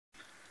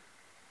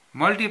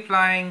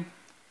Multiplying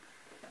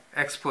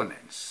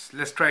exponents.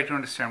 Let's try to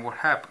understand what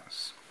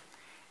happens.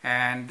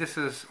 And this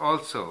is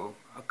also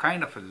a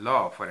kind of a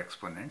law for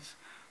exponents,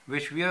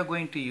 which we are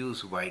going to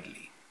use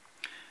widely.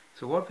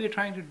 So what we are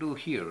trying to do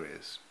here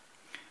is,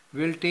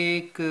 we'll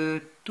take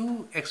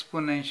two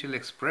exponential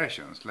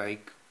expressions,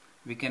 like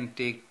we can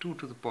take 2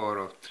 to the power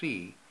of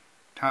 3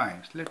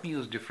 times, let me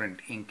use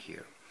different ink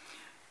here,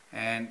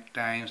 and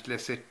times,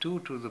 let's say, 2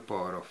 to the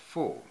power of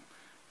 4.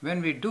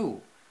 When we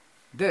do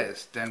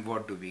this, then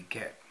what do we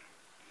get?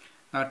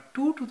 Now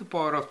 2 to the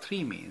power of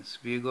 3 means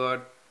we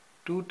got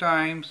 2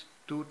 times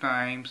 2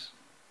 times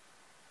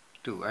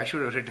 2. I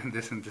should have written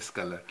this in this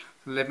color.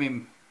 So let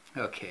me,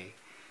 okay,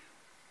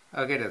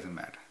 doesn't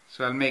matter.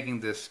 So I'm making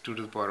this 2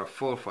 to the power of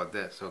 4 for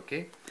this,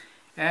 okay?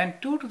 And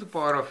 2 to the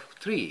power of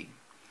 3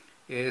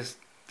 is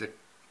the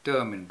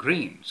term in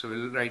green. So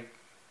we'll write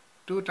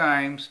 2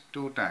 times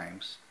 2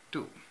 times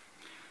 2.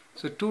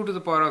 So 2 to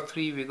the power of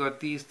 3, we got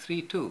these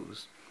 3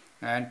 2's.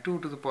 And 2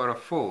 to the power of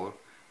 4,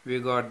 we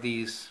got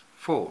these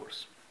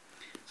 4's.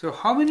 So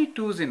how many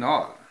 2's in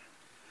all?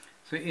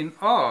 So in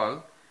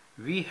all,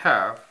 we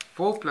have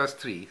 4 plus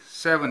 3,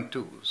 7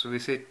 2's. So we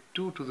say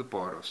 2 to the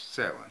power of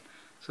 7.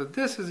 So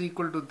this is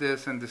equal to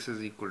this and this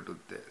is equal to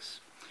this.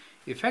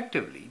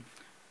 Effectively,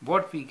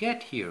 what we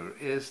get here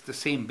is the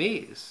same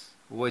base,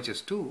 which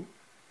is 2,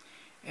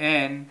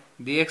 and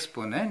the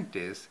exponent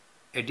is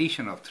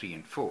addition of 3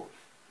 and 4.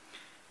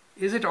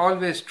 Is it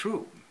always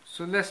true?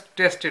 So let's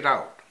test it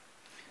out.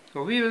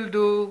 So we will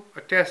do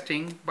a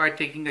testing by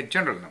taking a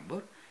general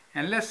number,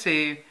 and let's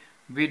say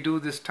we do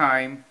this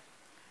time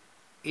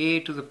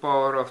a to the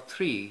power of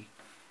 3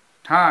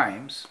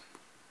 times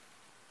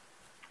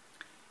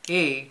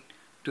a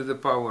to the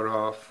power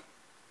of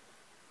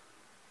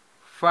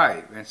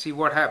 5 and see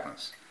what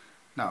happens.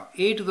 Now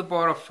a to the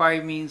power of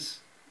 5 means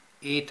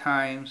a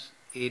times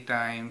a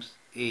times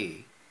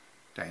a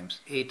times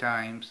a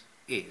times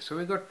a. So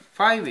we got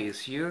 5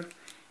 a's here,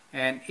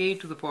 and a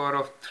to the power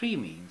of 3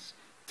 means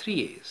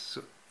 3 a's.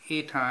 So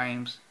a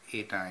times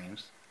a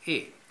times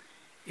a.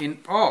 In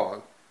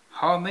all,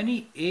 how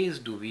many a's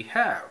do we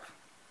have?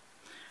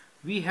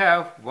 We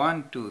have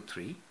 1, 2,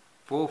 3,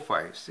 4,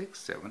 5, 6,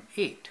 7,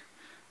 8.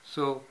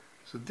 So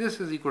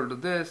this is equal to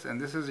this, and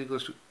this is equal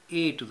to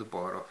a to the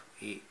power of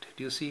 8.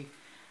 Do you see?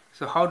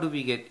 So how do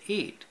we get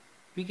 8?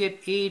 We get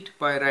 8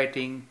 by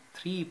writing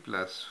 3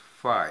 plus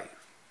 5.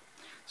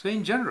 So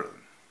in general,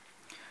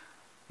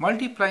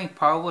 multiplying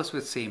powers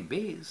with same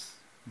base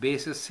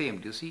is same.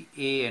 Do you see?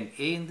 A and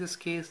a in this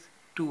case,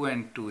 2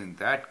 and 2 in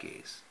that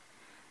case.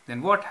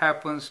 Then what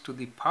happens to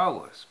the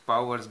powers?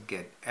 Powers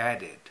get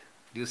added.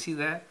 Do you see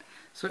that?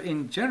 So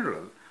in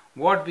general,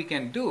 what we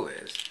can do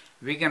is,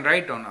 we can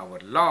write down our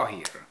law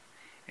here.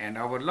 And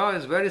our law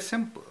is very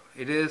simple.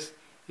 It is,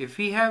 if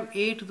we have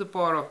a to the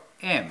power of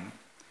m,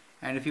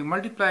 and if you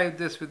multiply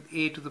this with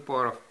a to the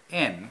power of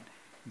n,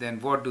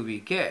 then what do we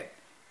get?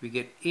 We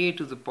get a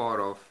to the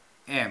power of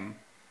m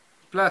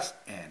plus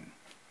n.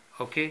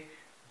 Okay,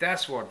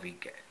 that's what we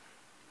get.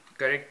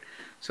 Correct?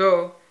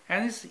 So,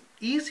 and it's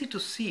easy to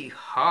see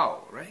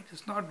how, right?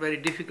 It's not very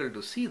difficult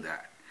to see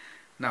that.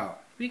 Now,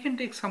 we can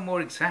take some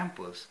more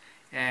examples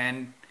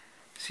and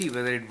see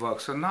whether it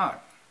works or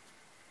not.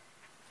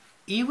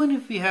 Even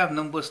if we have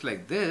numbers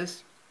like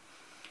this,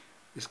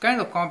 it's kind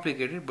of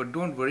complicated, but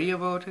don't worry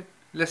about it.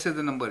 Let's say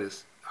the number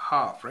is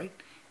half, right?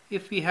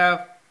 If we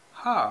have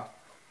half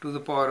to the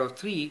power of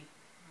 3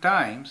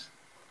 times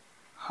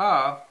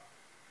half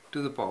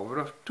to the power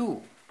of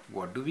 2,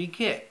 what do we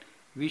get?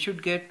 We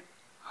should get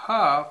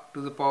half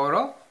to the power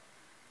of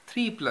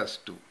 3 plus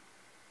 2,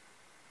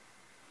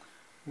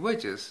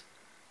 which is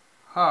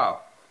half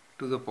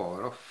to the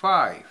power of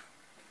 5.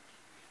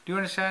 Do you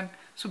understand?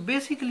 So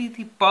basically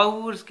the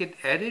powers get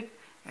added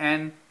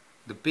and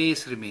the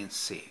base remains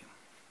same.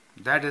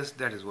 That is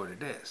what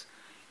it is.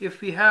 If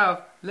we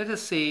have, let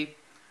us say,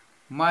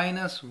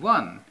 minus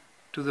 1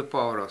 to the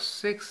power of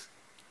 6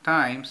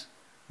 times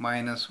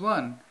minus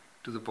 1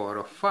 to the power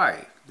of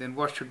 5, then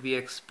what should we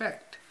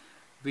expect?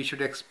 We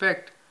should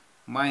expect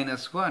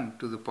minus 1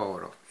 to the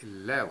power of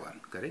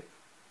 11, correct?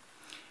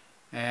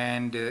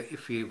 And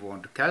if we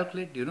want to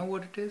calculate, do you know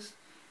what it is?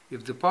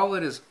 If the power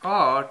is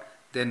odd,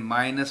 then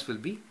minus will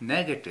be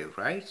negative,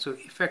 right? So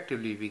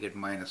effectively we get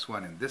minus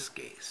 1 in this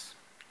case.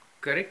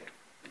 Correct?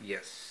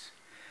 Yes.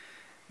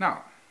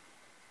 Now,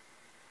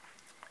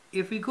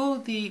 if we go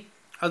the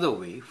other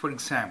way, for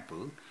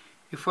example,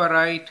 if I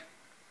write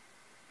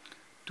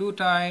 2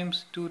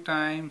 times 2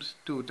 times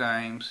 2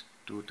 times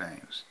 2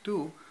 times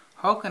 2,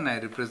 how can I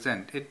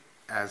represent it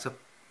as a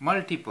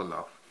multiple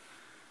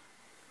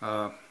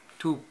of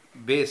 2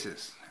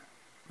 bases?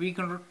 We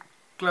can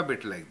club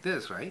it like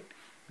this, right?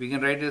 We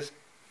can write as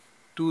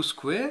 2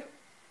 square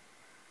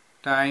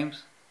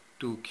times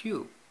 2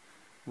 cube,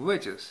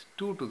 which is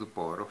 2 to the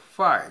power of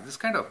 5. This is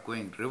kind of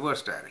going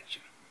reverse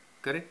direction,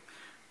 correct?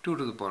 2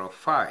 to the power of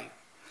 5.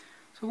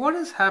 So what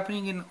is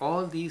happening in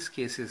all these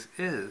cases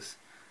is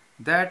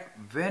that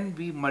when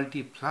we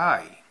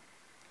multiply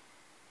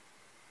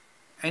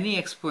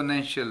any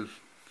exponential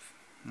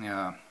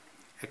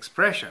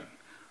expression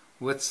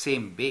with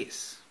same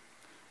base,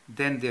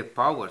 then their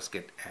powers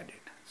get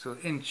added. So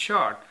in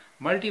short,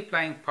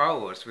 multiplying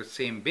powers with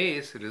same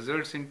base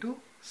results into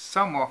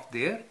sum of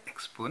their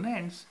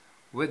exponents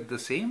with the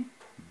same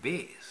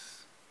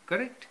base.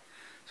 Correct?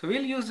 So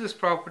we'll use this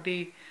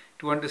property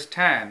to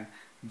understand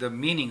the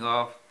meaning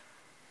of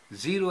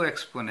zero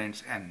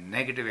exponents and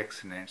negative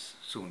exponents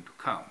soon to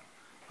come.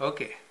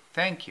 Okay,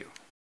 thank you.